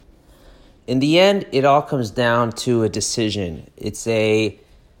In the end, it all comes down to a decision. And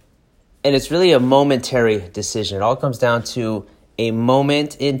it's really a momentary decision. It all comes down to a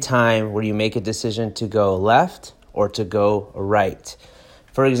moment in time where you make a decision to go left or to go right.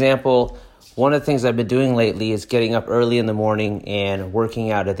 For example, one of the things I've been doing lately is getting up early in the morning and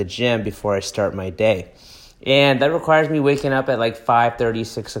working out at the gym before I start my day. And that requires me waking up at like 5:30,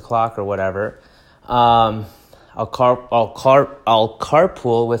 6 o'clock or whatever. I'll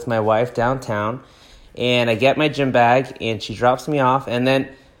carpool with my wife downtown, and I get my gym bag, and she drops me off, and then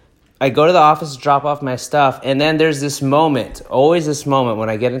I go to the office to drop off my stuff, and then there's this moment, always this moment when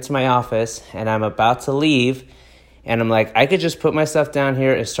I get into my office and I'm about to leave, and I'm like, I could just put my stuff down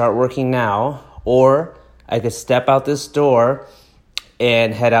here and start working now, or I could step out this door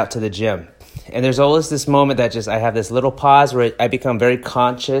and head out to the gym. And there's always this moment that I have this little pause where I become very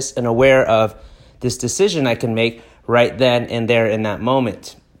conscious and aware of this decision I can make right then and there in that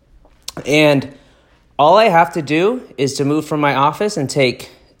moment. And all I have to do is to move from my office and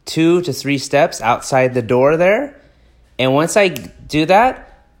take 2 to 3 steps outside the door there. And once I do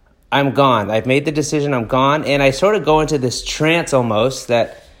that, I'm gone. I've made the decision, I'm gone. And I sort of go into this trance almost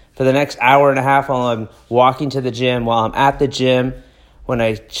that for the next hour and a half while I'm walking to the gym, while I'm at the gym, when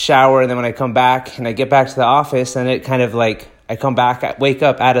I shower, and then when I come back and I get back to the office, and it kind of like, I come back, I wake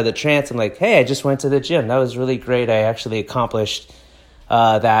up out of the trance. I'm like, hey, I just went to the gym. That was really great. I actually accomplished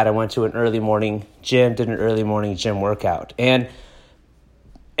that. I went to an early morning gym, did an early morning gym workout. And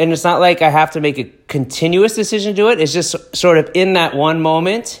it's not like I have to make a continuous decision to do it. It's just sort of in that one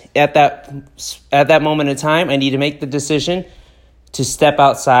moment, at that moment in time, I need to make the decision to step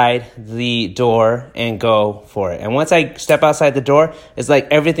outside the door and go for it. And once I step outside the door, it's like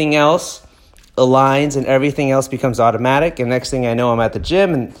everything else aligns and everything else becomes automatic. And next thing I know, I'm at the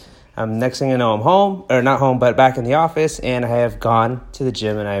gym, and next thing I know, I'm home, or not home, but back in the office, and I have gone to the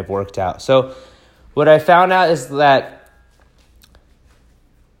gym and I have worked out. So what I found out is that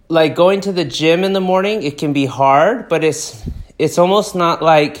like going to the gym in the morning, it can be hard, but it's almost not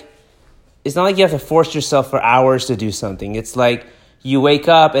like, it's not like you have to force yourself for hours to do something. It's like you wake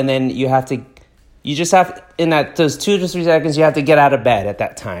up and then you just have, in those 2 to 3 seconds, you have to get out of bed at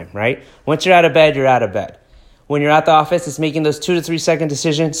that time, right? Once you're out of bed, you're out of bed. When you're at the office, it's making those 2 to 3 second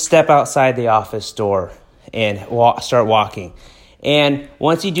decisions, step outside the office door and start walking. And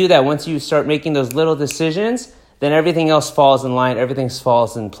once you do that, once you start making those little decisions, then everything else falls in line, everything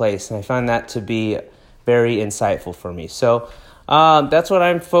falls in place. And I find that to be very insightful for me. So that's what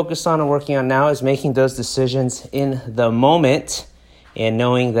I'm focused on and working on now, is making those decisions in the moment and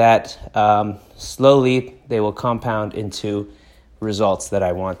knowing that slowly they will compound into results that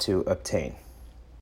I want to obtain.